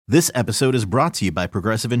This episode is brought to you by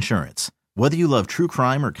Progressive Insurance. Whether you love true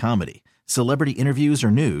crime or comedy, celebrity interviews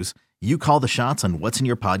or news, you call the shots on what's in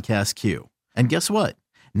your podcast queue. And guess what?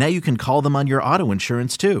 Now you can call them on your auto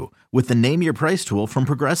insurance too with the Name Your Price tool from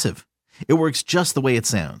Progressive. It works just the way it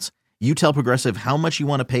sounds. You tell Progressive how much you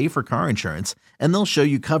want to pay for car insurance, and they'll show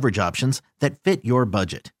you coverage options that fit your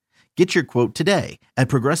budget. Get your quote today at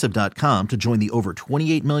Progressive.com to join the over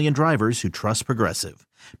 28 million drivers who trust Progressive.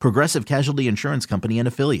 Progressive Casualty Insurance Company and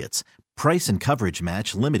Affiliates. Price and coverage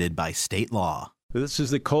match limited by state law. This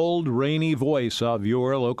is the cold, rainy voice of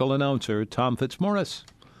your local announcer, Tom Fitzmaurice.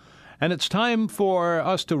 And it's time for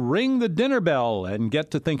us to ring the dinner bell and get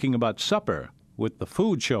to thinking about supper with the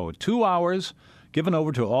Food Show. 2 hours given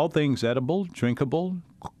over to all things edible, drinkable,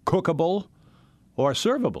 cookable, or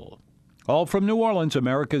servable. All from New Orleans,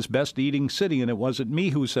 America's best eating city. And it wasn't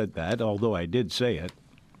me who said that, although I did say it.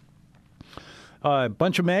 A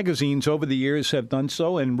bunch of magazines over the years have done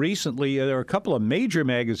so, and recently there are a couple of major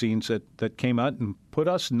magazines that came out and put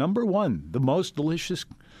us number one, the most delicious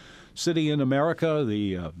city in America,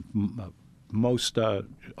 the most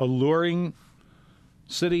alluring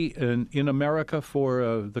city in America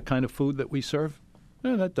for the kind of food that we serve.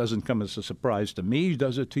 That doesn't come as a surprise to me.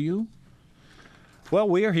 Does it to you? Well,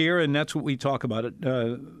 we're here, and that's what we talk about.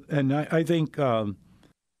 And I think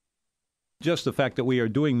just the fact that we are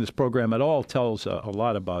doing this program at all tells a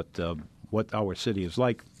lot about what our city is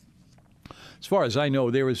like. As far as I know,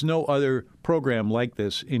 there is no other program like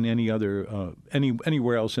this in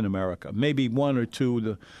anywhere else in America. Maybe one or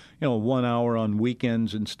two, 1 hour on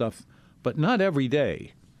weekends and stuff, but not every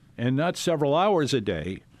day, and not several hours a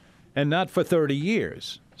day, and not for 30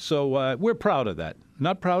 years. So we're proud of that.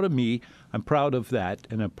 Not proud of me. I'm proud of that,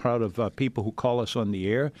 and I'm proud of people who call us on the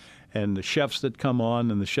air, and the chefs that come on,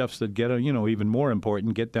 and the chefs that get, even more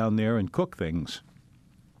important, get down there and cook things.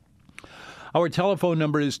 Our telephone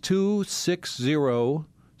number is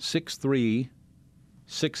 260-6368.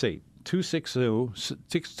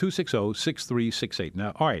 260-6368.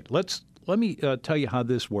 Now, all right, let me tell you how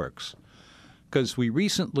this works, because we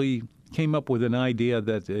recently came up with an idea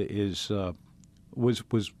that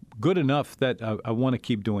was good enough that I want to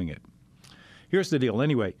keep doing it. Here's the deal.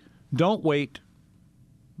 Anyway, don't wait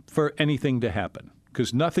for anything to happen,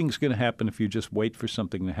 because nothing's going to happen if you just wait for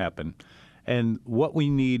something to happen. And what we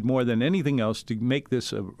need more than anything else to make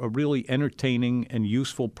this a really entertaining and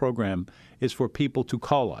useful program is for people to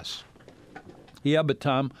call us. Yeah, but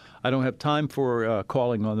Tom, I don't have time for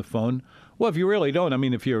calling on the phone. Well, if you really don't,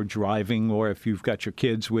 if you're driving or if you've got your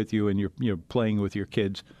kids with you and you're playing with your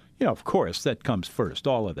kids, of course, that comes first.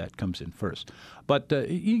 All of that comes in first. But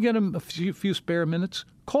you get a few spare minutes,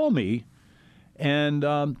 call me and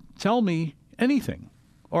tell me anything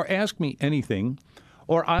or ask me anything,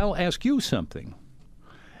 or I'll ask you something.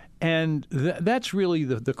 And that's really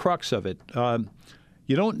the crux of it.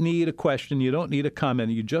 You don't need a question. You don't need a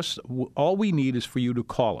comment. All we need is for you to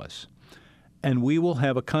call us. And we will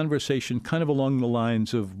have a conversation kind of along the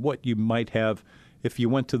lines of what you might have if you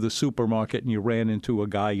went to the supermarket and you ran into a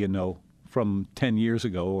guy from 10 years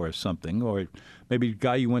ago or something, or maybe a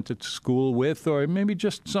guy you went to school with, or maybe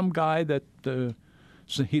just some guy that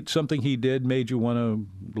something he did made you want to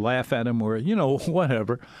laugh at him, or,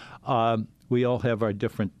 whatever. We all have our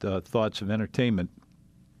different thoughts of entertainment.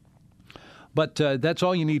 But that's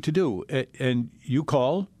all you need to do. And you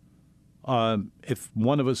call. If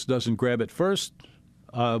one of us doesn't grab it first,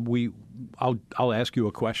 I'll ask you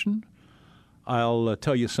a question. I'll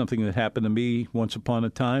tell you something that happened to me once upon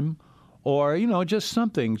a time, or just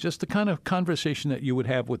something, just the kind of conversation that you would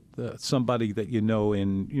have with somebody that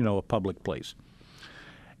in a public place.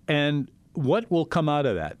 And what will come out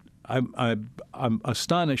of that? I'm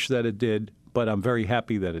astonished that it did, but I'm very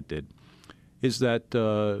happy that it did. Is that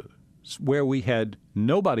where we had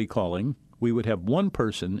nobody calling, we would have one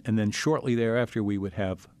person, and then shortly thereafter we would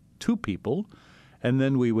have two people, and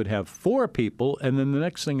then we would have four people, and then the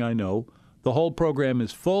next thing I know, the whole program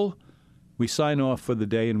is full. We sign off for the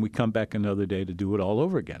day, and we come back another day to do it all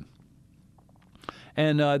over again.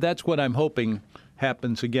 And that's what I'm hoping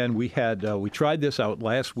happens again. We tried this out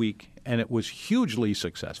last week, and it was hugely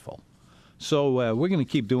successful. So we're going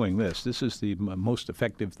to keep doing this. This is the most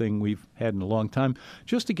effective thing we've had in a long time,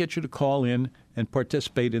 just to get you to call in and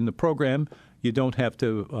participate in the program. You don't have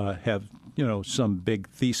to have some big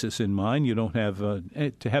thesis in mind. You don't have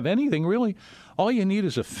to have anything, really. All you need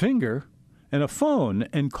is a finger and a phone,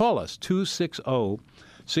 and call us,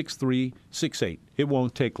 260-6368. It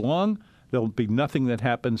won't take long. There'll be nothing that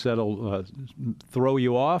happens that'll throw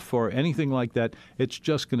you off or anything like that. It's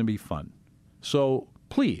just going to be fun. So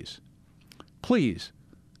please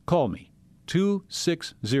call me,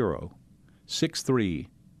 260-6368.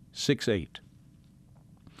 263-6368.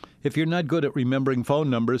 If you're not good at remembering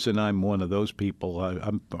phone numbers, and I'm one of those people,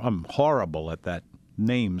 I'm horrible at that,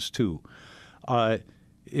 names too.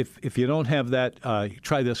 If you don't have that,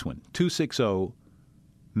 try this one,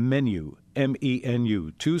 260-MENU,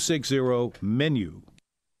 MENU, 260-MENU.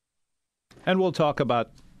 And we'll talk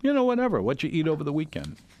about, whatever, what you eat over the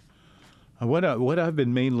weekend. What I've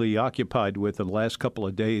been mainly occupied with in the last couple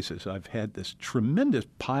of days is I've had this tremendous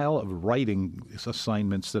pile of writing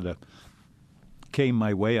assignments that came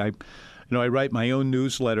my way. I write my own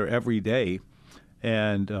newsletter every day,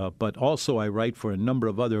 but also I write for a number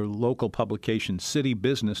of other local publications. City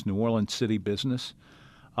Business, New Orleans City Business.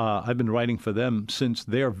 I've been writing for them since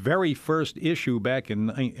their very first issue back in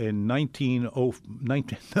 19.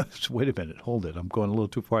 Wait a minute, hold it. I'm going a little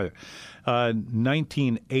too far there.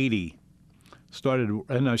 1980 started,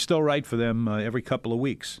 and I still write for them every couple of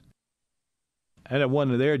weeks. I have one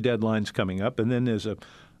of their deadlines coming up, and then there's a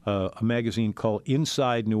magazine called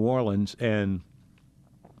Inside New Orleans, and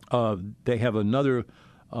they have another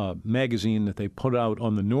magazine that they put out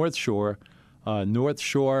on the North Shore, North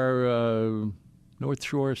Shore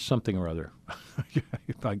something or other.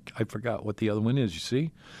 I forgot what the other one is, you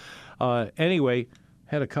see. Anyway,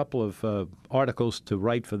 had a couple of articles to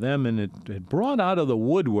write for them, and it brought out of the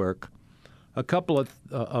woodwork a couple of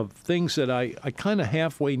things that I kind of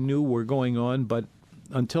halfway knew were going on, but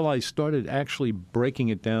until I started actually breaking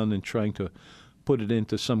it down and trying to put it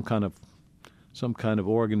into some kind of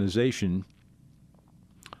organization,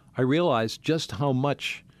 I realized just how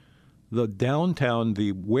much the downtown,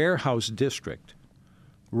 the warehouse district,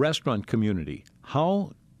 restaurant community,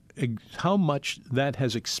 how much that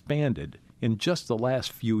has expanded in just the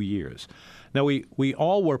last few years. Now, we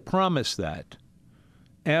all were promised that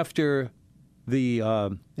after the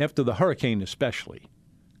hurricane, especially,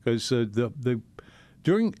 because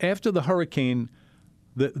after the hurricane,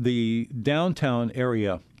 the downtown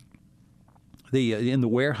area, in the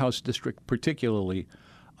warehouse district particularly,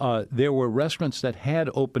 there were restaurants that had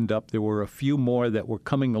opened up. There were a few more that were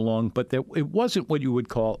coming along, but it wasn't what you would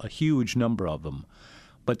call a huge number of them.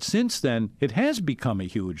 But since then, it has become a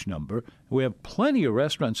huge number. We have plenty of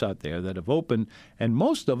restaurants out there that have opened, and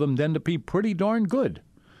most of them tend to be pretty darn good.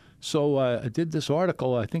 So I did this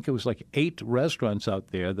article. I think it was like 8 restaurants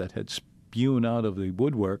out there that had spewed out of the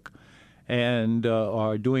woodwork and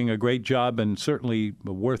are doing a great job and certainly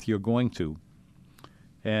worth your going to.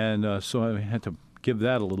 And so I had to give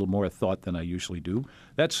that a little more thought than I usually do.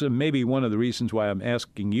 That's maybe one of the reasons why I'm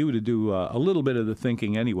asking you to do a little bit of the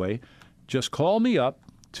thinking anyway. Just call me up,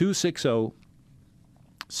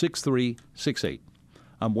 260-6368.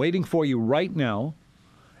 I'm waiting for you right now.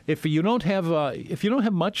 If you don't have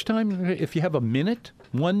much time, if you have a minute,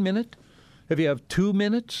 1 minute, if you have 2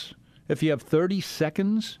 minutes, if you have 30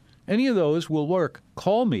 seconds, any of those will work.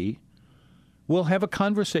 Call me. We'll have a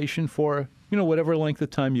conversation for, whatever length of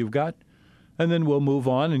time you've got, and then we'll move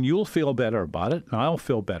on, and you'll feel better about it, and I'll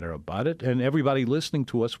feel better about it, and everybody listening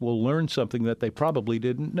to us will learn something that they probably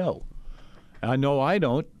didn't know. I know I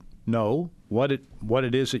don't know what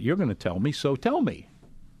it is that you're going to tell me, so tell me.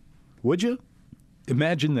 Would you?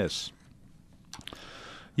 Imagine this.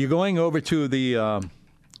 You're going over to the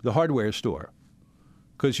hardware store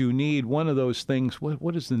because you need one of those things.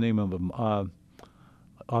 What is the name of them?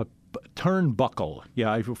 A turnbuckle.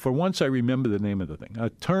 Yeah, for once I remember the name of the thing.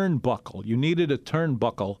 A turnbuckle. You needed a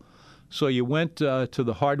turnbuckle, so you went to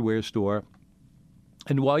the hardware store,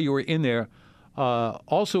 and while you were in there,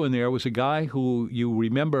 also in there was a guy who you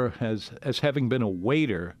remember as having been a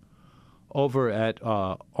waiter over at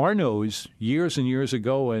Arno's years and years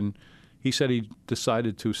ago, and he said he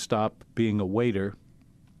decided to stop being a waiter.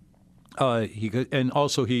 And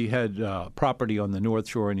also he had property on the North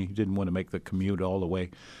Shore, and he didn't want to make the commute all the way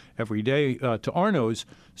every day to Arno's.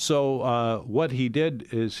 So what he did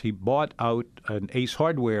is he bought out an Ace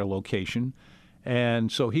Hardware location, and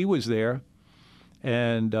so he was there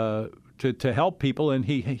and to help people, and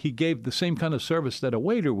he gave the same kind of service that a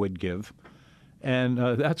waiter would give. And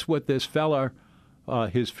that's what this fella,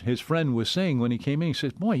 his friend, was saying when he came in. He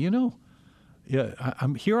said, "Boy, here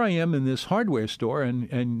I am in this hardware store,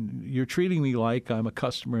 and you're treating me like I'm a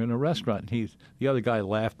customer in a restaurant." And the other guy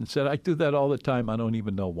laughed and said, "I do that all the time. I don't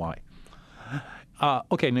even know why."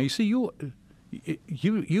 Okay, now you see,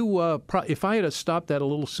 if I had stopped that a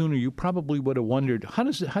little sooner, you probably would have wondered how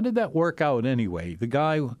did that work out anyway? The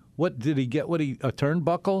guy, what did he get? A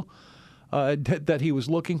turnbuckle that he was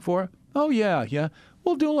looking for? Oh, yeah.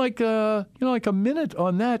 We'll do like a minute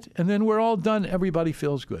on that, and then we're all done. Everybody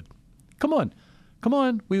feels good. Come on.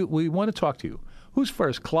 We want to talk to you. Who's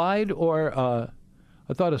first, Clyde or I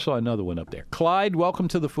thought I saw another one up there. Clyde, welcome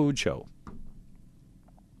to the Food Show.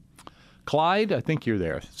 Clyde, I think you're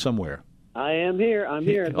there somewhere. I am here. I'm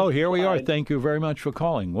here. Oh, here we are. Clyde. Thank you very much for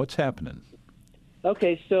calling. What's happening?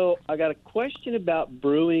 Okay, so I got a question about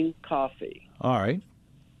brewing coffee. All right.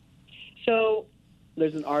 So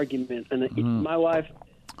there's an argument, and my wife.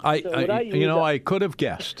 I could have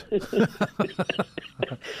guessed.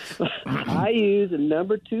 I use a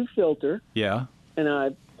number 2 filter. Yeah. And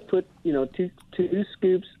I put two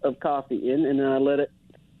scoops of coffee in, and then I let it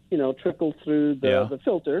trickle through the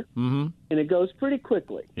filter, and it goes pretty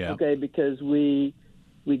quickly. Yeah. Okay, because we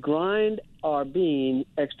grind our bean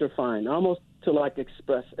extra fine, almost to like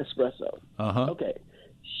espresso. Okay.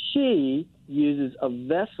 She uses a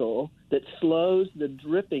vessel that slows the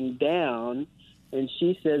dripping down, and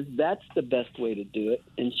she says that's the best way to do it,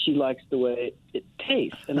 and she likes the way it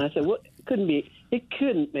tastes. And I said, well, it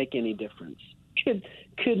couldn't make any difference.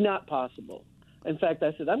 Could not possible. In fact,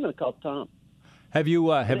 I said, I'm going to call Tom. Have you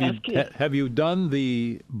done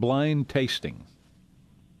the blind tasting?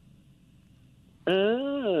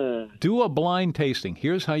 Do a blind tasting.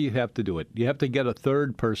 Here's how you have to do it. You have to get a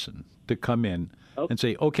third person to come in and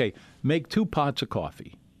say, okay, make 2 pots of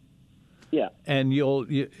coffee. Yeah. And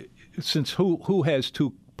since who has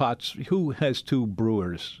 2 pots? Who has 2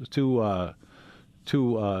 brewers? Two of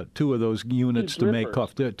those units to make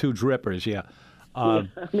coffee. 2 drippers. Yeah. I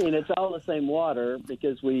mean, it's all the same water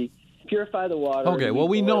because we purify the water. Okay, well,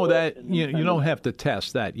 we know that you don't have to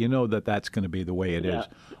test that. You know that that's going to be the way it is.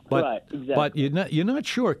 But, right, exactly. But you're not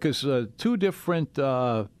sure because 2 different.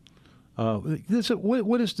 What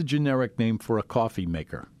is the generic name for a coffee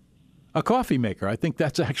maker? A coffee maker. I think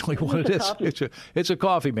that's actually what it is. It's a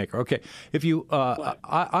coffee maker. Okay. If you,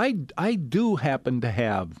 I do happen to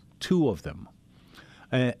have 2 of them.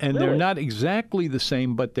 And really? They're not exactly the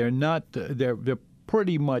same, but they're not. They're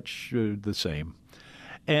pretty much the same.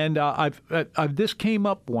 And this came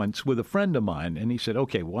up once with a friend of mine, and he said,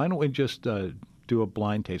 "Okay, why don't we just do a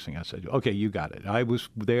blind tasting?" I said, "Okay, you got it." I was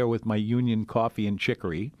there with my Union Coffee and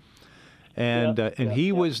Chicory, and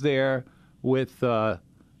he was there with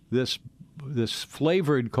this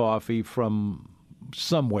flavored coffee from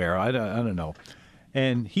somewhere. I don't know.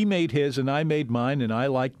 And he made his, and I made mine, and I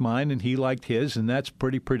liked mine, and he liked his, and that's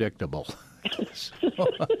pretty predictable.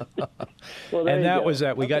 Well, and that was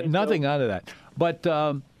that. We got nothing out of that. But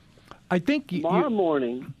I think tomorrow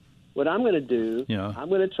morning, what I'm going to do, I'm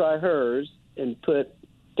going to try hers and put,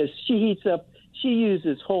 because she heats up, she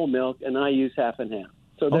uses whole milk, and I use half and half.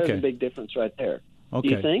 So there's a big difference right there. Okay.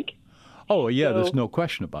 Do you think? Oh, yeah, there's no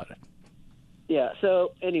question about it. Yeah,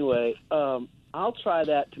 so anyway, I'll try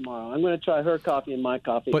that tomorrow. I'm going to try her coffee and my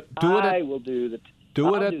coffee. But I will do the.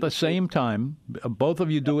 Do it at the same time. Both of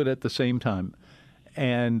you do it at the same time,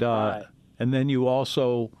 and then you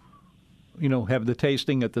also, have the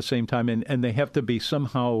tasting at the same time, and they have to be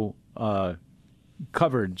somehow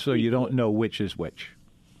covered so you don't know which is which.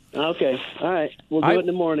 Okay, all right. We'll do it in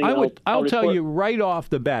the morning. I'll tell you right off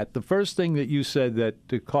the bat. The first thing that you said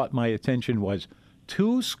that caught my attention was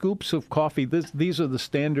 2 scoops of coffee. These are the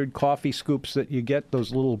standard coffee scoops that you get,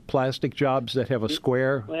 those little plastic jobs that have a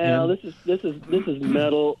square. Well, this is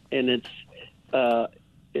metal, and it's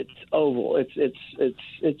oval. It's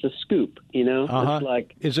a scoop. It's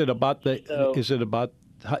like. Is it about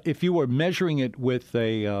if you were measuring it with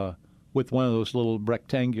with one of those little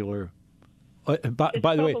rectangular? By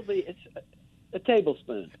the way, it's a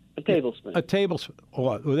tablespoon. A tablespoon. A tablespoon.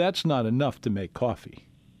 Well, that's not enough to make coffee.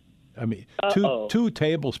 I mean, 2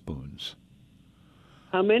 tablespoons.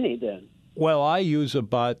 How many then? Well, I use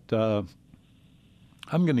about. I'm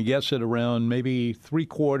going to guess it around maybe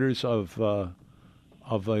 3/4 of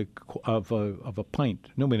a pint.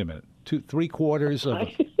 No, wait a minute. 3/4 of.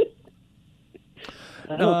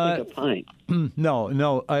 I don't think a pint.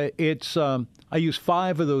 No. It's. I use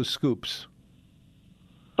 5 of those scoops.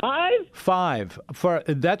 5? 5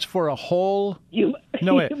 that's for a whole. You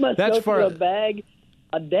must that's go through a bag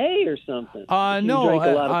a day or something. No,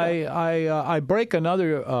 I break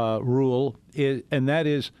another rule, and that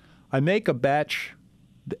is I make a batch,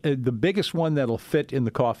 the biggest one that'll fit in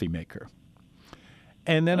the coffee maker.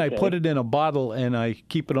 And then I put it in a bottle, and I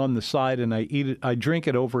keep it on the side, and I eat it. I drink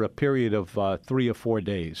it over a period of 3 or 4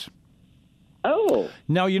 days. Oh.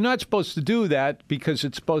 Now, you're not supposed to do that because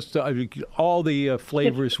it's supposed to, all the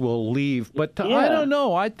flavors will leave. But I don't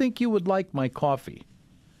know. I think you would like my coffee.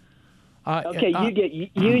 You get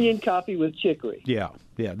Union coffee with chicory. Yeah.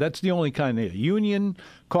 That's the only kind of Union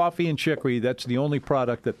coffee and chicory. That's the only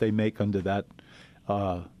product that they make under that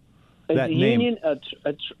Is that the name. Union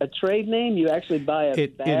a trade name? You actually buy a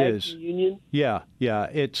bag it is. from Union? Yeah.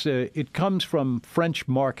 It's it comes from French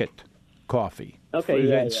Market coffee.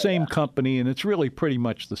 Okay, Same company, and it's really pretty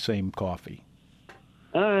much the same coffee.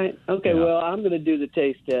 All right. Okay. Yeah. Well, I'm going to do the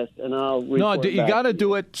taste test, and I'll report you back got to to do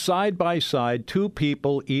you. it side by side, two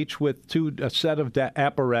people each with a set of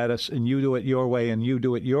apparatus, and you do it your way, and you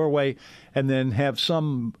do it your way, and then have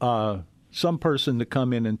some person to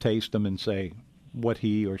come in and taste them and say what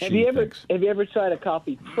he or she thinks. Have you ever tried a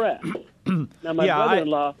coffee press? Now, my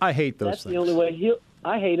brother-in-law. I hate those That's things. the only way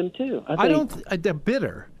I hate them too. I don't. They're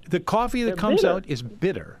bitter. The coffee that comes bitter. out is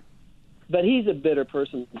bitter. But he's a bitter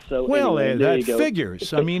person, so Well, anyway, there that you go.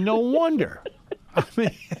 figures. I mean, no wonder. I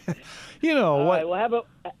mean, All what? right, well,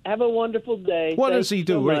 have a wonderful day. What Thanks does he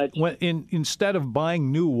so do? much. Instead of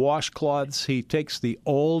buying new washcloths, he takes the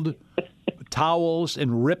old towels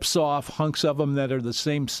and rips off hunks of them that are the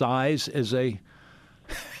same size as a.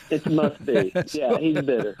 It must be. Yeah, he's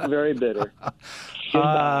bitter, very bitter.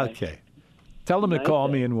 Goodbye. Okay. Tell him to Nice call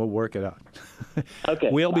day. me and we'll work it out. Okay.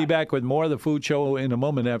 We'll be bye. back with more of the Food Show in a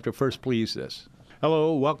moment after First Please This.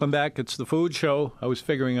 Hello, welcome back. It's the Food Show. I was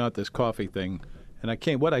figuring out this coffee thing, and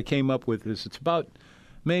what I came up with is it's about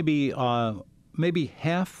maybe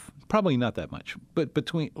half, probably not that much, but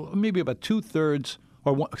maybe about 2/3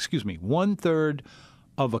 or 1/3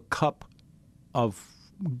 of a cup of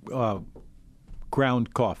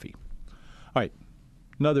ground coffee. All right,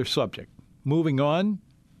 another subject. Moving on.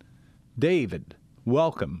 David,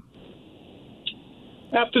 welcome.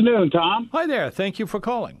 Afternoon, Tom. Hi there. Thank you for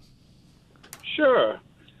calling. Sure.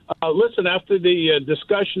 Listen, after the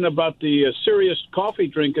discussion about the serious coffee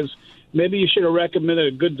drinkers, maybe you should have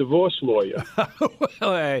recommended a good divorce lawyer.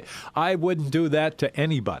 Well, I wouldn't do that to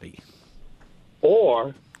anybody.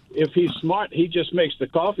 Or, if he's smart, he just makes the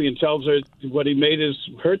coffee and tells her what he made is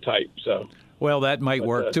her type. So, Well, that might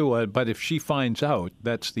work too, but if she finds out,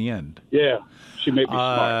 that's the end. yeah, she may be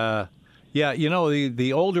smart. Yeah,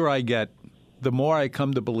 the older I get, the more I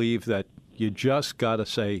come to believe that you just got to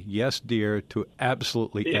say yes, dear, to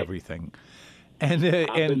absolutely everything. And I've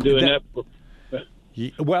been doing that for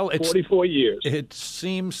well, it's 44 years. It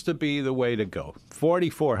seems to be the way to go.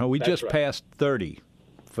 44. Huh? We That's just right. passed 30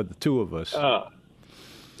 for the two of us.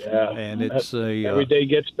 Yeah. And it's every day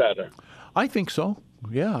gets better. I think so.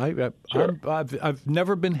 Yeah, Sure. I've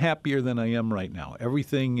never been happier than I am right now.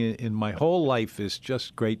 Everything in my whole life is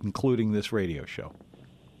just great, including this radio show.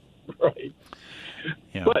 Right.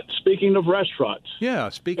 Yeah. But speaking of restaurants, Yeah,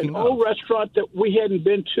 speaking an of, old restaurant that we hadn't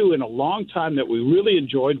been to in a long time that we really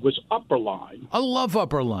enjoyed was Upper Line. I love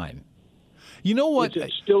Upper Line. You know what? Is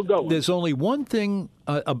it still going? There's only one thing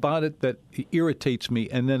about it that irritates me,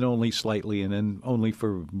 and then only slightly, and then only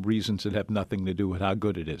for reasons that have nothing to do with how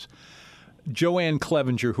good it is. Joanne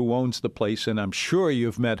Clevenger, who owns the place, and I'm sure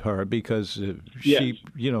you've met her because Yes.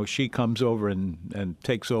 she comes over and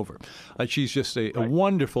takes over. She's just a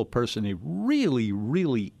wonderful person, a really,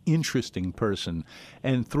 really interesting person.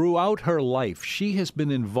 And throughout her life, she has been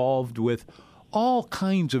involved with all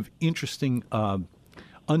kinds of interesting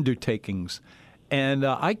undertakings. And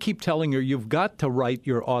I keep telling her, you've got to write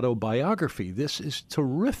your autobiography. This is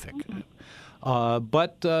terrific.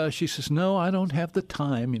 But she says, no, I don't have the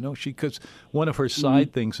time. Because one of her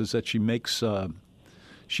side things is that she makes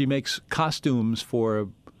costumes for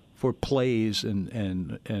plays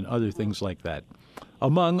and other things like that,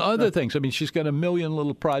 among other things. I mean, she's got a million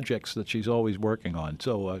little projects that she's always working on.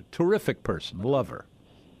 So a terrific person. Love her.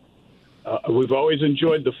 We've always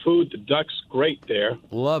enjoyed the food. The duck's great there.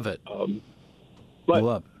 Love it. But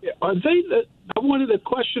Love are they? I wanted to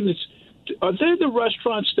question is: are they the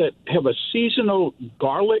restaurants that have a seasonal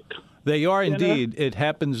garlic? They are dinner? indeed. It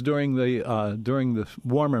happens during the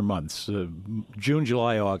warmer months, June,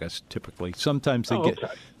 July, August, typically. Sometimes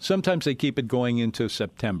they keep it going into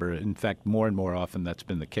September. In fact, more and more often that's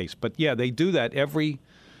been the case. But yeah, they do that every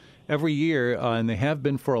year, and they have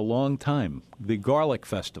been for a long time. The Garlic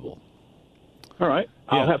Festival. All right,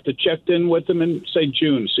 Yeah. I'll have to check in with them in say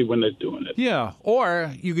June, see when they're doing it. Yeah,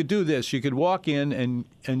 or you could do this. You could walk in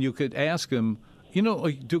and you could ask them,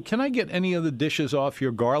 can I get any of the dishes off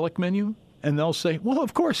your garlic menu? And they'll say, well,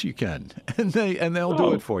 of course you can, and they'll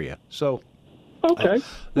do it for you. So Okay.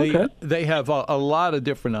 they have a lot of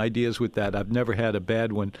different ideas with that. I've never had a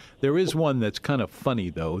bad one. There is one that's kind of funny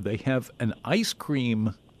though. They have an ice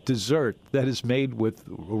cream dessert that is made with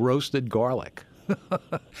roasted garlic.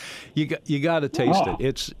 You got to taste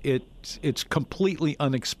it. It's completely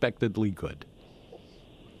unexpectedly good.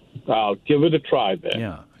 I'll give it a try then.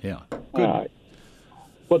 Yeah. All Good. right.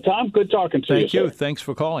 Well, Tom, good talking to you. Thank you. sir. Thanks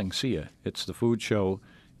for calling. See ya. It's the Food Show.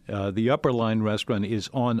 The Upper Line restaurant is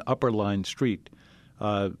on Upper Line Street.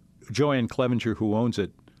 Joanne Clevenger, who owns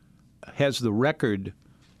it, has the record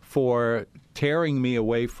for tearing me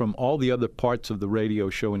away from all the other parts of the radio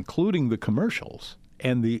show, including the commercials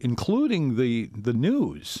and including the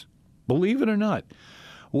news. Believe it or not.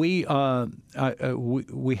 We had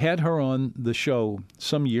her on the show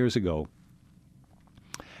some years ago,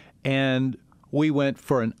 and we went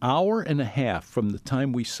for an hour and a half from the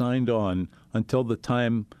time we signed on until the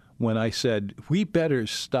time when I said, we better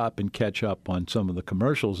stop and catch up on some of the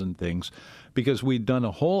commercials and things, because we'd done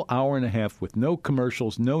a whole hour and a half with no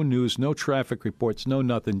commercials, no news, no traffic reports, no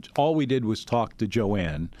nothing. All we did was talk to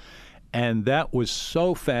Joanne, and that was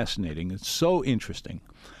so fascinating and so interesting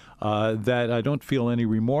that I don't feel any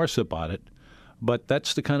remorse about it, but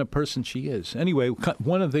that's the kind of person she is. Anyway,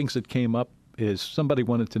 one of the things that came up is somebody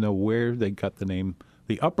wanted to know where they got the name,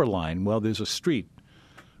 the Upper Line. Well, there's a street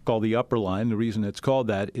called the Upper Line. The reason it's called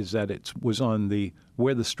that is that it was on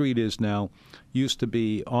where the street is now, used to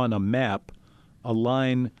be on a map, a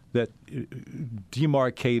line that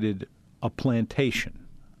demarcated a plantation.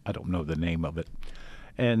 I don't know the name of it.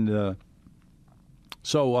 And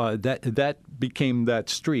so that became that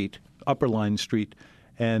street, Upper Line Street,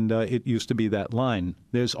 and it used to be that line.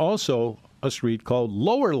 There's also a street called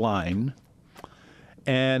Lower Line,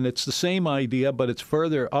 and it's the same idea, but it's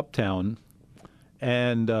further uptown.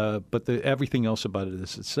 And but everything else about it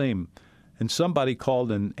is the same. And somebody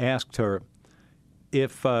called and asked her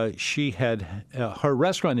if she had her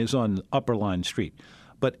restaurant is on Upper Line Street,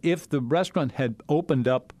 but if the restaurant had opened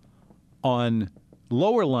up on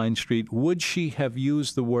Lower Line Street, would she have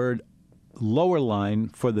used the word Lower Line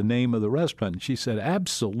for the name of the restaurant? And she said,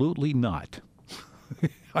 absolutely not.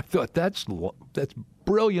 I thought that's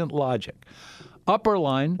brilliant logic. Upper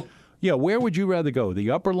Line, yeah, where would you rather go,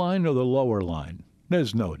 the Upper Line or the Lower Line?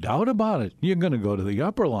 There's no doubt about it. You're going to go to the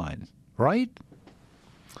Upper Line, right?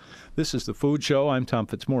 This is The Food Show. I'm Tom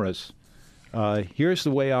Fitzmaurice. Here's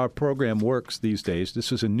the way our program works these days.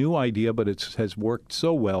 This is a new idea, but it has worked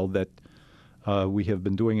so well that we have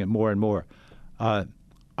been doing it more and more. I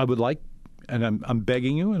would like, and I'm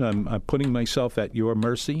begging you, and I'm putting myself at your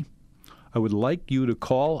mercy, I would like you to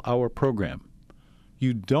call our program.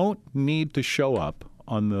 You don't need to show up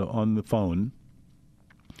on the phone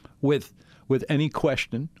with any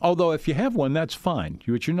question. Although if you have one, that's fine.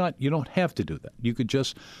 You don't have to do that. You could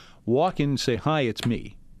just walk in and say, "Hi, it's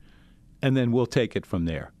me," and then we'll take it from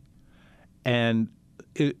there. And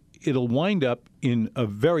it'll wind up in a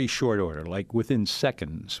very short order, like within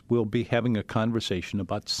seconds. We'll be having a conversation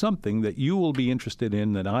about something that you will be interested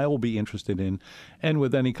in, that I will be interested in, and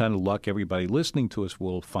with any kind of luck, everybody listening to us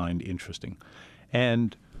will find interesting.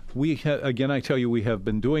 And again, I tell you, we have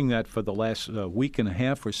been doing that for the last week and a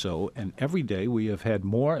half or so, and every day we have had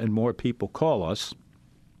more and more people call us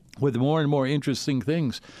with more and more interesting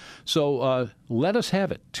things. So let us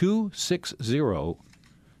have it,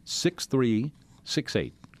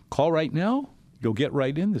 260-6368. Call right now. You'll get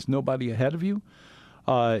right in. There's nobody ahead of you.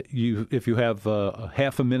 If you have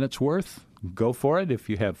half a minute's worth, go for it. If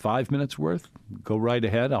you have 5 minutes worth, go right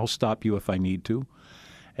ahead. I'll stop you if I need to.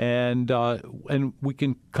 And we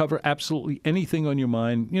can cover absolutely anything on your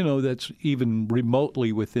mind, that's even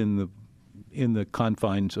remotely within the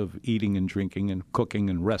confines of eating and drinking and cooking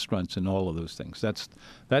and restaurants and all of those things. That's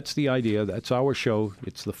the idea. That's our show.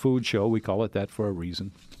 It's the Food Show. We call it that for a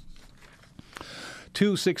reason.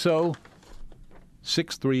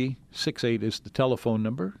 260-6368 is the telephone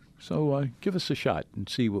number. So give us a shot and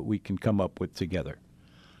see what we can come up with together.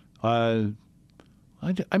 I'm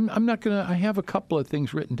not going to – I have a couple of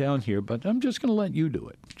things written down here, but I'm just going to let you do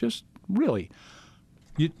it. Just really.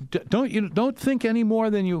 You don't think any more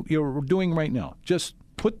than you're doing right now. Just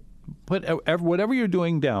put whatever you're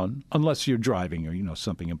doing down, unless you're driving or,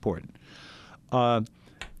 something important.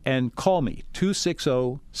 And call me,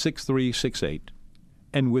 260-6368.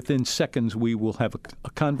 And within seconds, we will have a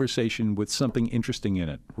conversation with something interesting in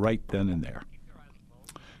it right then and there.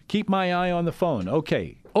 Keep my eye on the phone.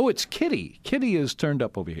 Okay. Oh, it's Kitty. Kitty is turned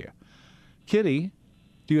up over here. Kitty,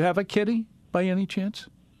 do you have a kitty by any chance?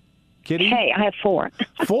 Kitty? Hey, I have 4.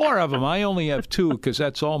 4 of them. I only have 2 because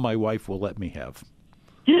that's all my wife will let me have.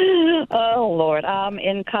 Oh, Lord. I'm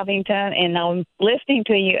in Covington, and I'm listening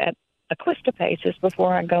to you at Equistapaces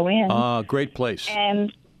before I go in. Great place.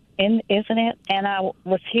 And isn't it? And I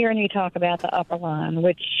was hearing you talk about the Upper Line,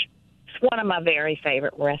 which is one of my very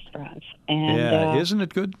favorite restaurants. And, yeah, isn't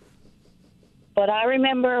it good? But I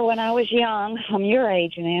remember when I was young, I'm your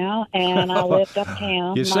age now, and I lived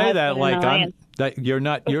uptown. You say that like you're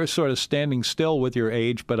not. You're sort of standing still with your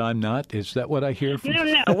age, but I'm not. Is that what I hear from?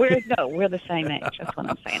 No, we're the same age. That's what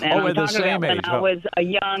I'm saying. And we're the same age. When I was a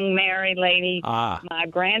young married lady, my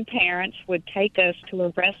grandparents would take us to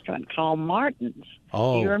a restaurant called Martin's.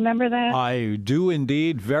 Oh, do you remember that? I do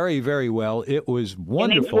indeed, very, very well. It was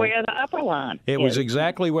wonderful. And it's where the Upper Line It was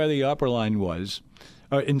exactly where the Upper Line was,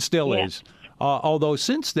 and still is. Although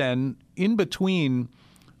since then, in between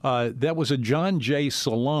that was a John Jay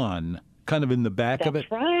salon kind of in the back of it.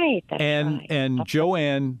 That's right. And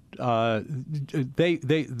Joanne,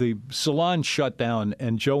 the salon shut down,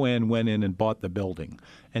 and Joanne went in and bought the building,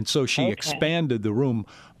 and so she expanded the room.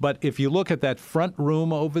 But if you look at that front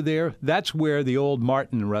room over there, that's where the old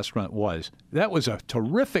Martin restaurant was. That was a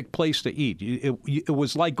terrific place to eat. It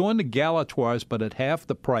was like going to Galatoire's, but at half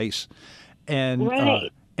the price, and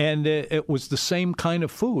it was the same kind of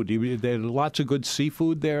food. There had lots of good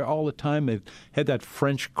seafood there all the time. It had that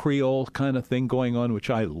French Creole kind of thing going on, which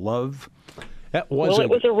I love. It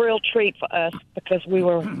was a real treat for us because we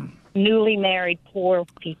were newly married poor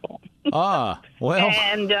people. Well.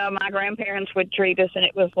 And my grandparents would treat us, and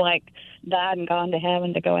it was like died and gone to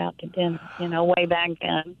heaven to go out to dinner, way back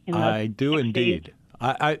then. I do 60s. Indeed.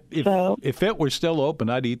 If it were still open,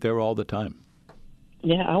 I'd eat there all the time.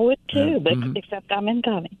 Yeah, I would too, but except I'm in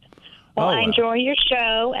Covington. Well, I enjoy your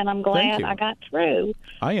show, and I'm glad I got through.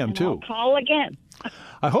 I am too. I'll call again.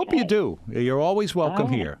 I hope you do. You're always welcome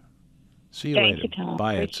here. See you later. Thank you, Tom.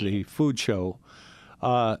 Bye. It's the food show.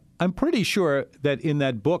 I'm pretty sure that in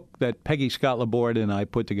that book that Peggy Scott Laborde and I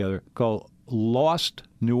put together called Lost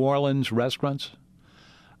New Orleans Restaurants,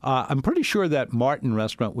 I'm pretty sure that Martin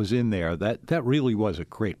restaurant was in there. That really was a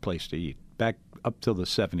great place to eat back up till the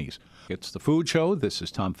 70s. It's the food show. This is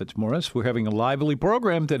Tom Fitzmaurice. We're having a lively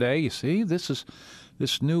program today. You see, this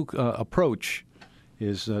new approach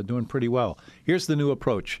is doing pretty well. Here's the new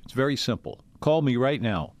approach. It's very simple. Call me right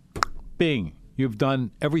now. Bing. You've done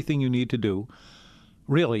everything you need to do,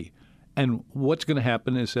 really. And what's going to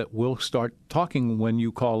happen is that we'll start talking when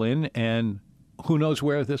you call in, and who knows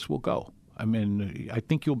where this will go. I mean, I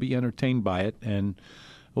think you'll be entertained by it, and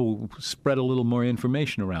we'll spread a little more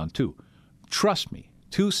information around, too. Trust me.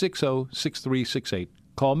 260-6368.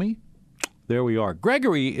 Call me. There we are.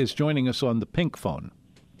 Gregory is joining us on the pink phone.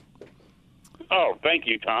 Oh, thank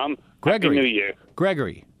you, Tom. Gregory. Happy New Year.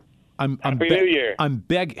 Gregory. Happy New Year.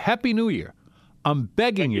 Happy New Year. I'm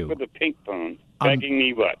begging you. Thank you for the pink phone. Begging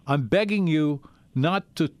me what? I'm begging you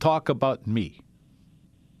not to talk about me.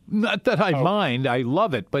 Not that I mind. I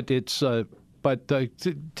love it, but it's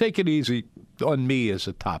take it easy on me as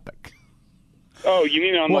a topic. Oh, you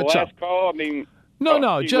mean on What's the last up? call? I mean,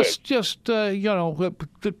 no, just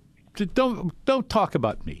don't talk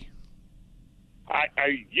about me.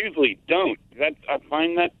 I usually don't. I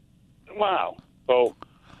find that wow. So,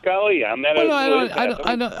 golly, I'm at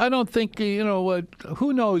I don't think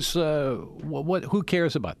who knows who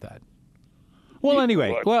cares about that. Well,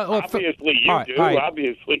 anyway, obviously you do. Right.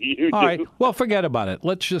 Obviously you do. All right. Well, forget about it.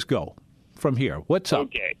 Let's just go from here. What's up?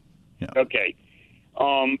 Okay. Yeah. Okay.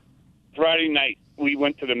 Friday night we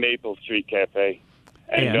went to the Maple Street Cafe,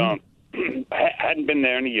 and I hadn't been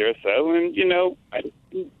there in a year or so, and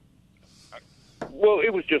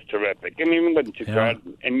it was just terrific. I mean, it wasn't too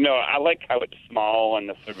crowded, and I like how it's small and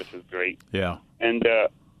the service is great. Yeah. And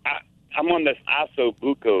I'm on this Aso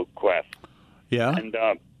Buco quest. Yeah. And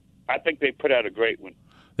I think they put out a great one.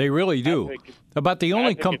 They really do. About the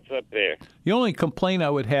only it's up there. The only complaint I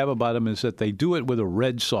would have about them is that they do it with a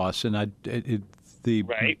red sauce, and the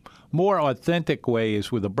more authentic way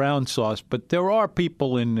is with a brown sauce. But there are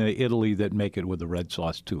people in Italy that make it with a red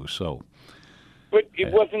sauce too. So, but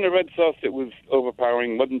it wasn't a red sauce that was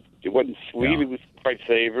overpowering. It wasn't sweet. Yeah. It was quite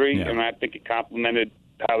savory, and I think it complemented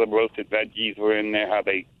how the roasted veggies were in there.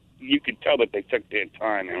 You could tell that they took their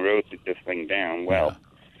time and roasted this thing down well.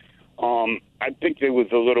 Yeah. I think there was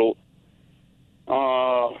a little.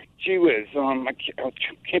 Gee whiz, I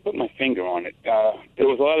can't put my finger on it. There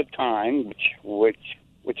was a lot of thyme, which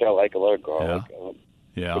I like, a lot of garlic,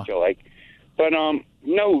 which I like. But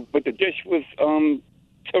but the dish was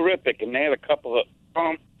terrific, and they had a couple of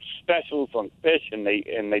specials on fish, and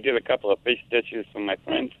they did a couple of fish dishes for my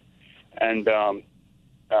friends, and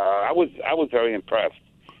I was very impressed.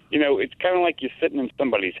 It's kind of like you're sitting in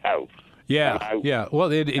somebody's house. Yeah.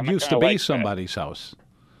 Well, it used to be somebody's house.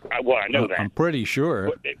 I know that. I'm pretty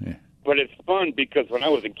sure. But it's fun because when I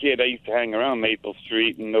was a kid, I used to hang around Maple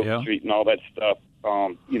Street and Oak Street and all that stuff.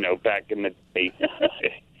 Back in the day.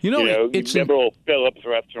 It's remember old Phillips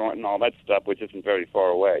restaurant and all that stuff, which isn't very far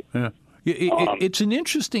away. Yeah. It's an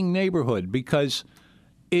interesting neighborhood because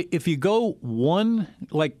if you go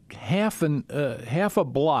half a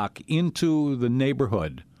block into the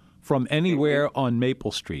neighborhood from anywhere on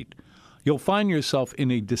Maple Street, you'll find yourself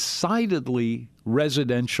in a decidedly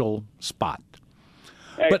residential spot.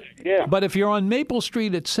 But if you're on Maple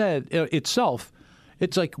Street itself,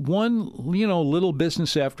 it's like one little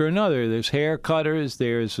business after another. There's hair cutters,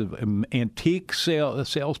 there's antique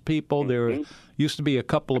salespeople. There used to be a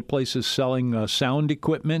couple of places selling sound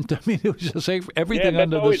equipment. I mean, it was just everything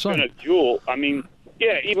under the sun. That's always been a jewel. I mean,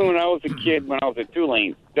 Yeah, even when I was a kid, when I was at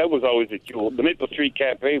Tulane, that was always a jewel. The Maple Street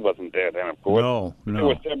Cafe wasn't there then, of course. No. There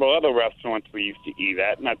were several other restaurants we used to eat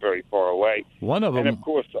at, not very far away. One of them. And, of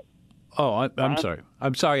course... Oh, I'm sorry.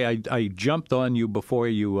 I'm sorry. I jumped on you before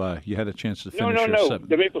you had a chance to finish your No. sentence.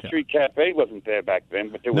 The Maple Street Cafe wasn't there back then,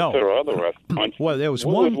 but there were several other restaurants. Well, there was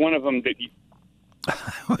What one. was one of them that you...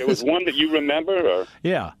 There was one that you remember? Or?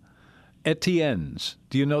 Yeah. Etienne's.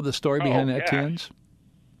 Do you know the story behind Etienne's?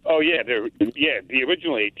 Oh, yeah. The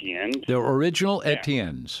original Etienne's. The original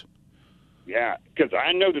Etienne's. Yeah, because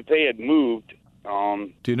I know that they had moved.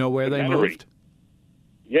 Do you know where they moved?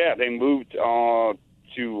 Yeah, they moved to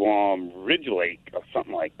Ridge Lake or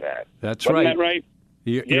something like that. That's Wasn't right.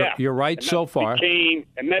 that right? You're right and so far.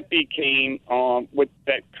 That became what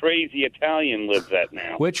that crazy Italian lives at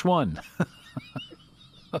now. Which one?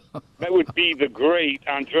 That would be the great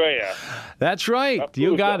Andrea. That's right.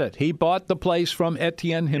 You got it. He bought the place from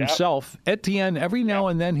Etienne himself. Yep. Etienne, every now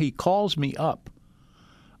and then he calls me up.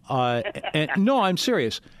 No, I'm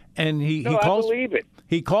serious. And he calls. I believe it.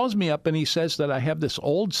 He calls me up and he says that I have this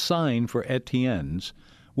old sign for Etienne's.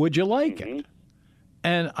 Would you like it?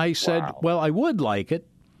 And I said, well, I would like it,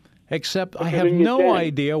 except I have no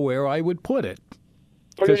idea where I would put it.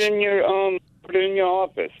 Put it in your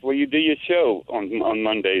office where you do your show on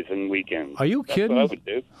Mondays and weekends. Are you kidding? That's what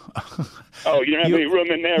I would do. Oh, you don't have any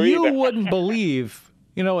room in there either. You wouldn't believe.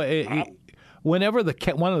 Whenever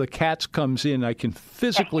one of the cats comes in, I can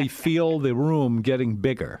physically feel the room getting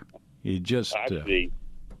bigger. You just. I see.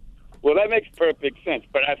 Well, that makes perfect sense.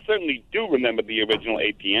 But I certainly do remember the original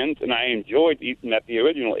Etienne's, and I enjoyed eating at the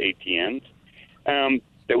original Etienne's.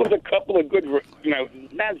 There was a couple of good, now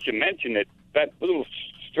that you mention it, that little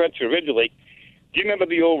stretch of Ridge Lake. Do you remember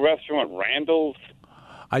the old restaurant Randall's?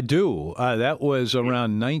 I do. That was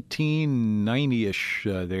around 1990-ish,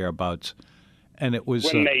 thereabouts. And it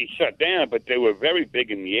was when they shut down, but they were very big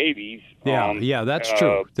in the 80s. Yeah, that's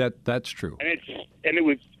true. That's true. And it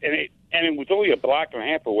was only a block and a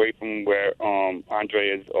half away from where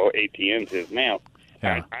Andrea's or Etienne's is now.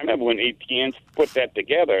 Yeah. I remember when Etienne's put that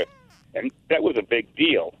together, and that was a big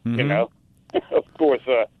deal. Mm-hmm. You know, of course,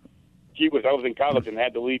 I was in college and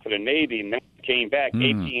had to leave for the Navy, and then came back.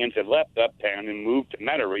 Etienne's had left Uptown and moved to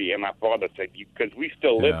Metairie, and my father said, because we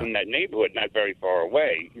still lived in that neighborhood not very far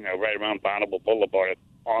away, right around Bonneville Boulevard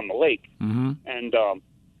on the lake. Mm-hmm. And I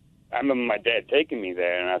remember my dad taking me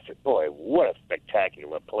there, and I said, boy, what a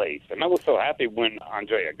spectacular place. And I was so happy when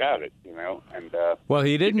Andrea got it, And well,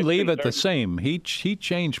 he didn't leave it the same. He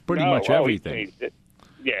changed pretty much everything. He changed it.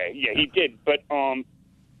 Yeah, he did. But the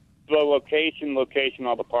location,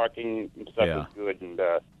 all the parking and stuff was good. And,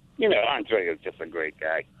 Andrea is just a great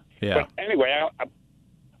guy. Yeah. But anyway,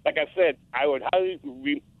 like I said, I would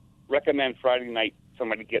highly recommend Friday night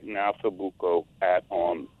somebody getting Alpha Buco at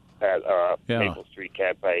Maple Street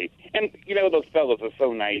Cafe. And, those fellows are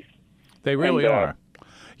so nice. They really are.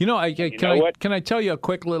 Can I tell you a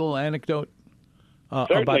quick little anecdote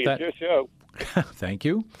about that? It's your show. Thank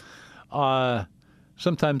you.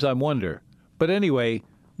 Sometimes I wonder. But anyway,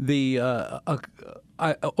 over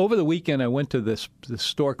the weekend I went to this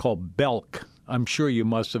store called Belk. I'm sure you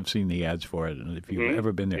must have seen the ads for it if you've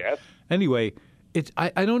ever been there. Yes. Anyway,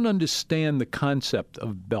 I don't understand the concept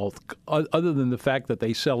of Belk other than the fact that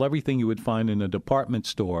they sell everything you would find in a department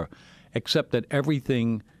store, except that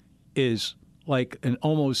everything is like an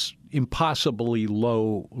almost impossibly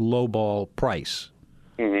lowball price.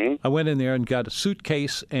 Mm-hmm. I went in there and got a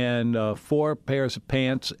suitcase and 4 pairs of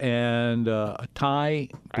pants and a tie.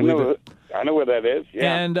 I know where that is.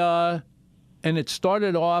 Yeah. And it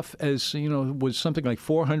started off as was something like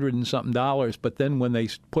 $400 and something, but then when they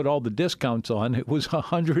put all the discounts on, it was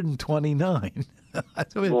 $129.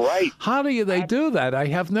 Right. How do they do that? I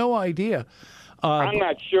have no idea. I'm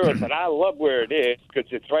not sure, but I love where it is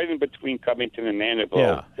because it's right in between Covington and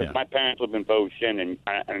Mandeville. Because my parents live in Beauchene,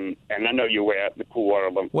 and I know you're aware of the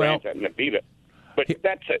Coolwater branch at Nevada. But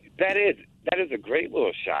that is a great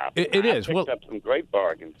little shop. It is. I picked up some great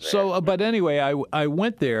bargains there. So, but anyway, I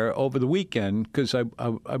went there over the weekend because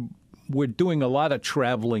we're doing a lot of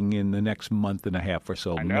traveling in the next month and a half or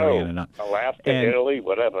so. I know. Alaska, Italy,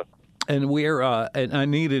 whatever. And and I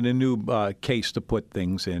needed a new case to put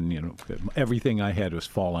things in. Everything I had was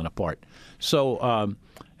falling apart. So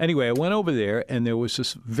anyway, I went over there, and there was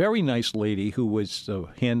this very nice lady who was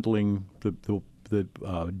handling the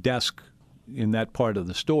desk in that part of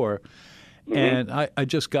the store. Mm-hmm. And I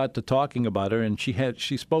just got to talking about her, and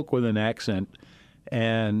she spoke with an accent.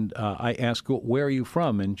 And I asked, where are you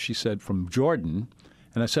from? And she said, from Jordan.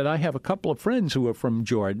 And I said, I have a couple of friends who are from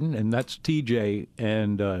Jordan, and that's TJ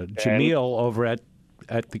and Jamil over at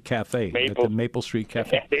at the cafe, at the Maple Street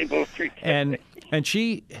Cafe. Maple Street Cafe. And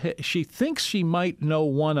she thinks she might know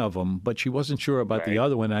one of them, but she wasn't sure about the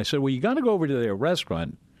other one. I said, well, you got to go over to their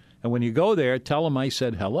restaurant, and when you go there, tell them I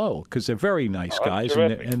said hello, because they're very nice guys,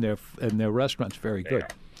 and their restaurant's very good.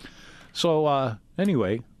 So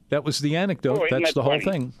anyway, that was the anecdote. That's the whole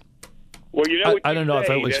thing. Well, you know what I don't know if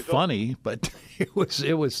it was funny, but it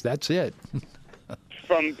was. That's it.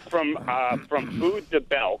 From Food to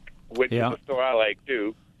Belk, which is a store I like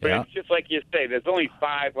too. But it's just like you say. There's only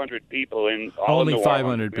 500 people in all Only New 500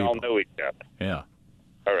 Orleans. people. We all know each other. Yeah.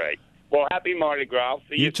 All right. Well, happy Mardi Gras.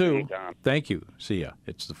 See you too. soon, Tom. Thank you. See ya.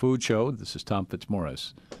 It's the Food Show. This is Tom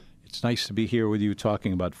Fitzmaurice. It's nice to be here with you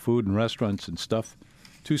talking about food and restaurants and stuff.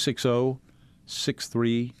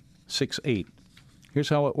 260-6368. Here's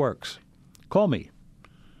how it works. Call me.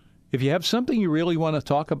 If you have something you really want to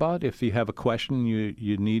talk about, if you have a question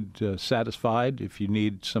you need satisfied, if you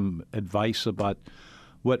need some advice about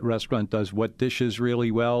what restaurant does what dishes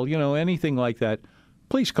really well, anything like that,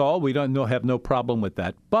 please call. We have no problem with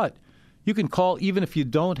that. But you can call even if you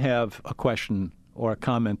don't have a question or a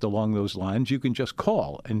comment along those lines. You can just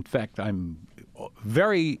call. In fact, I'm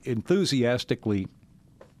very enthusiastically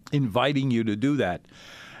inviting you to do that.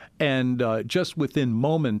 And just within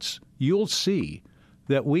moments, you'll see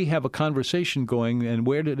that we have a conversation going, and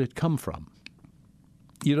where did it come from?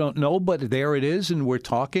 You don't know, but there it is, and we're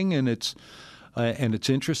talking, and it's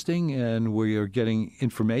interesting, and we are getting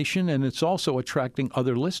information, and it's also attracting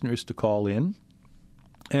other listeners to call in.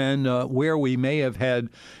 And where we may have had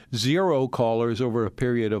 0 callers over a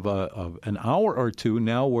period of an hour or two,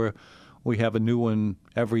 now we have a new one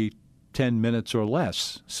every 10 minutes or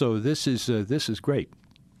less. So this is great.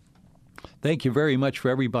 Thank you very much for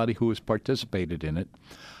everybody who has participated in it.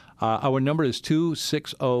 Our number is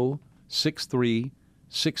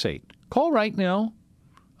 260-6368. Call right now.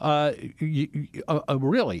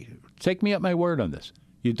 Really, take me at my word on this.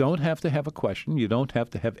 You don't have to have a question. You don't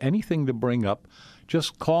have to have anything to bring up.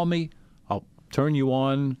 Just call me. I'll turn you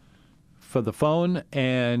on for the phone,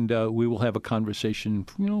 and we will have a conversation,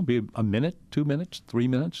 be a minute, 2 minutes, 3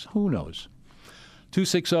 minutes, who knows.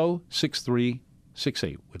 260-6368.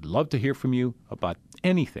 We'd love to hear from you about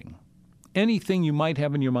anything you might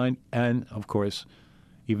have in your mind, and, of course,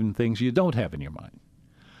 even things you don't have in your mind.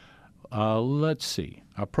 Let's see.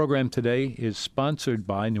 Our program today is sponsored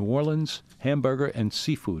by New Orleans Hamburger and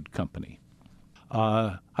Seafood Company.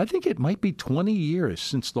 I think it might be 20 years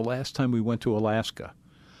since the last time we went to Alaska.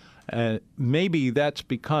 Maybe that's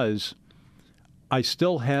because I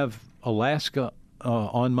still have Alaska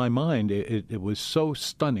on my mind. It was so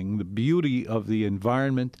stunning, the beauty of the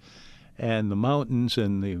environment and the mountains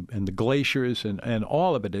and the glaciers and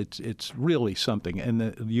all of it. It's really something.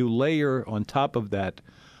 And you layer on top of that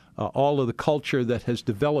all of the culture that has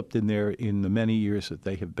developed in there in the many years that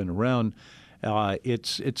they have been around.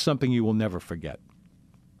 It's something you will never forget.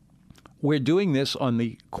 We're doing this on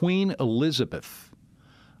the Queen Elizabeth,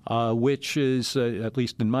 which is, at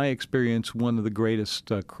least in my experience, one of the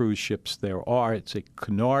greatest cruise ships there are. It's a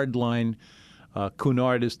Cunard line.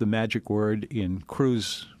 Cunard is the magic word in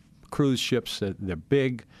cruise ships. They're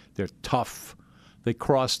big, they're tough. They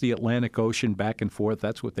cross the Atlantic Ocean back and forth.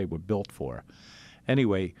 That's what they were built for.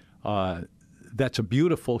 Anyway, that's a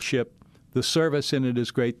beautiful ship. The service in it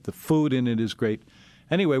is great. The food in it is great.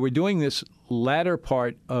 Anyway, we're doing this latter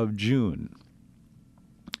part of June.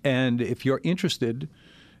 And if you're interested,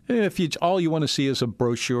 if all you want to see is a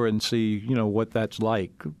brochure and see, what that's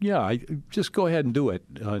like, just go ahead and do it.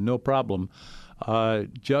 No problem.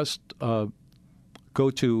 Just go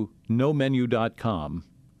to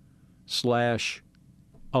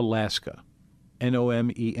nomenu.com/Alaska.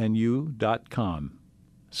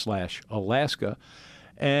 nomenu.com/Alaska,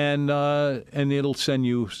 and it'll send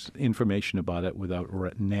you information about it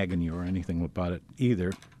without nagging you or anything about it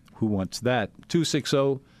either. Who wants that?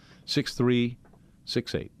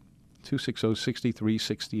 260-6368.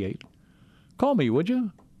 260-6368. Call me, would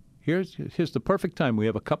you? Here's the perfect time. We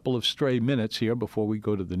have a couple of stray minutes here before we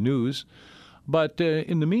go to the news. But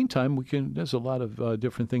in the meantime, there's a lot of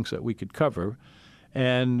different things that we could cover.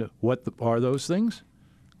 And what are those things?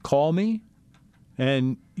 Call me,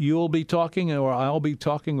 and you'll be talking, or I'll be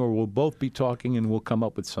talking, or we'll both be talking, and we'll come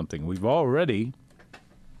up with something. We've already,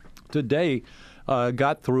 today,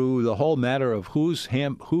 got through the whole matter of whose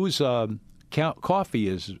coffee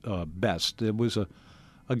is best. There was a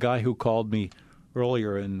guy who called me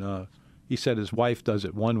earlier, and he said his wife does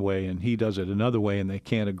it one way, and he does it another way, and they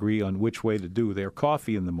can't agree on which way to do their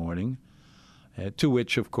coffee in the morning, to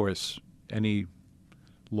which, of course, any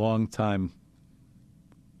long-time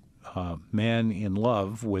man in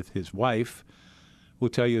love with his wife will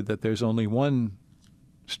tell you that there's only one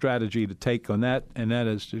strategy to take on that, and that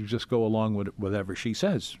is to just go along with whatever she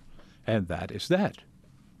says. And that is that.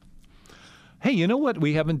 Hey, you know what?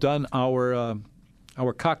 We haven't done our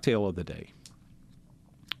cocktail of the day.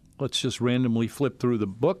 Let's just randomly flip through the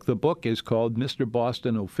book. The book is called Mr.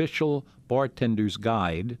 Boston Official Bartender's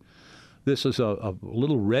Guide. This is a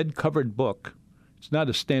little red-covered book. It's not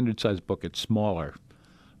a standard-sized book. It's smaller.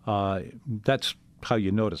 That's how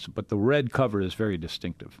you notice it. But the red cover is very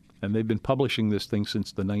distinctive. And they've been publishing this thing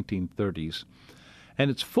since the 1930s.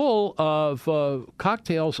 And it's full of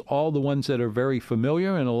cocktails, all the ones that are very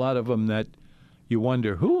familiar, and a lot of them that you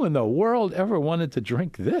wonder, who in the world ever wanted to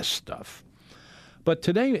drink this stuff? But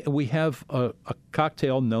today we have a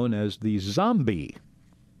cocktail known as the Zombie.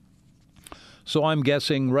 So I'm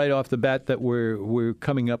guessing right off the bat that we're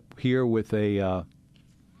coming up here with a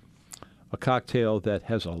cocktail that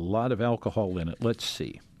has a lot of alcohol in it. Let's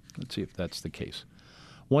see if that's the case.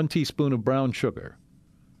 1 teaspoon of brown sugar,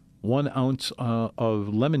 1 ounce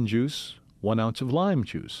of lemon juice, 1 ounce of lime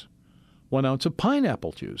juice, 1 ounce of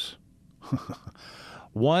pineapple juice,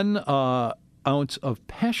 1 ounce of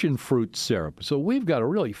passion fruit syrup. So we've got a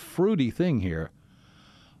really fruity thing here.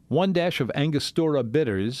 1 dash of Angostura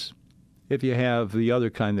bitters. If you have the other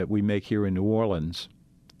kind that we make here in New Orleans,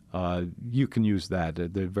 you can use that.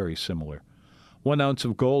 They're very similar. 1 ounce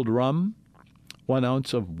of gold rum. 1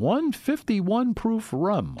 ounce of 151 proof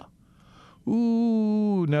rum.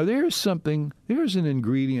 Ooh, now there's an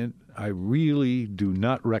ingredient I really do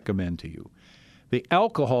not recommend to you. The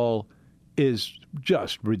alcohol is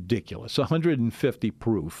just ridiculous. 150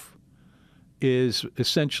 proof is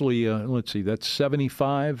essentially, let's see, that's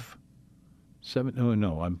 75.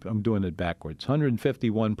 I'm doing it backwards.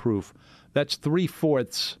 151 proof. That's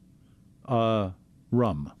 3/4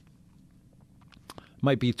 rum.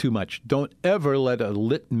 Might be too much. Don't ever let a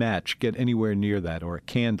lit match get anywhere near that, or a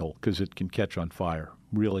candle, because it can catch on fire.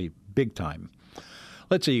 Really big time.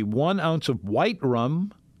 Let's see, 1 ounce of white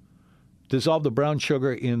rum. Dissolve the brown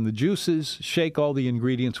sugar in the juices. Shake all the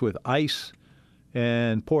ingredients with ice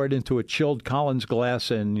and pour it into a chilled Collins glass,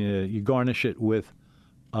 and you garnish it with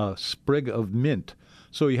a sprig of mint.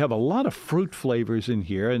 So you have a lot of fruit flavors in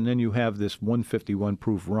here, and then you have this 151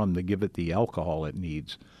 proof rum to give it the alcohol it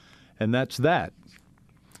needs. And that's that.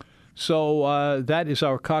 So that is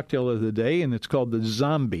our cocktail of the day, and it's called the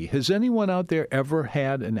Zombie. Has anyone out there ever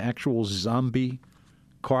had an actual zombie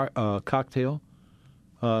cocktail?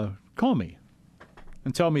 Call me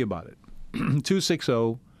and tell me about it.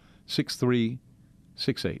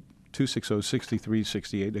 260-6368.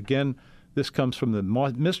 260-6368. Again, this comes from the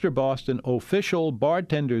Mr. Boston Official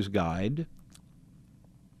Bartender's Guide,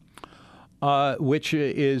 which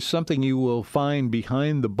is something you will find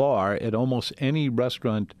behind the bar at almost any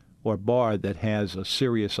restaurant or bar that has a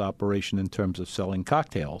serious operation in terms of selling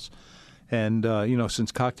cocktails. And,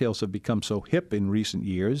 since cocktails have become so hip in recent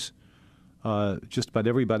years, just about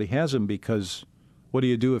everybody has them, because what do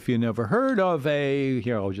you do if you never heard of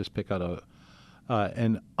I'll just pick out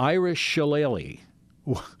an Irish shillelagh.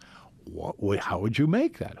 How would you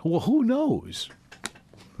make that? Well, who knows?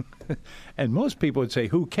 And most people would say,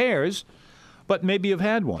 who cares? But maybe you've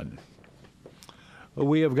had one.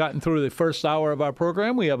 We have gotten through the first hour of our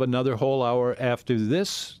program. We have another whole hour after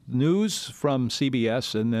this. News from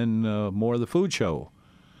CBS, and then more of the food show.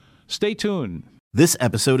 Stay tuned. This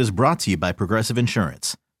episode is brought to you by Progressive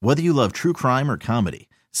Insurance. Whether you love true crime or comedy,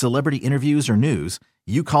 celebrity interviews or news,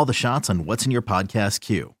 you call the shots on what's in your podcast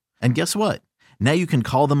queue. And guess what? Now you can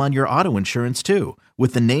call them on your auto insurance too,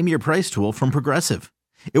 with the Name Your Price tool from Progressive.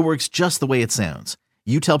 It works just the way it sounds.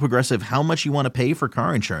 You tell Progressive how much you want to pay for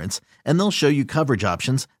car insurance, and they'll show you coverage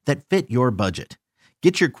options that fit your budget.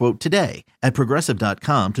 Get your quote today at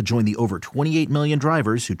Progressive.com to join the over 28 million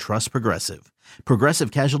drivers who trust Progressive. Progressive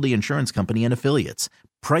Casualty Insurance Company and Affiliates.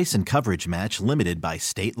 Price and coverage match limited by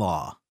state law.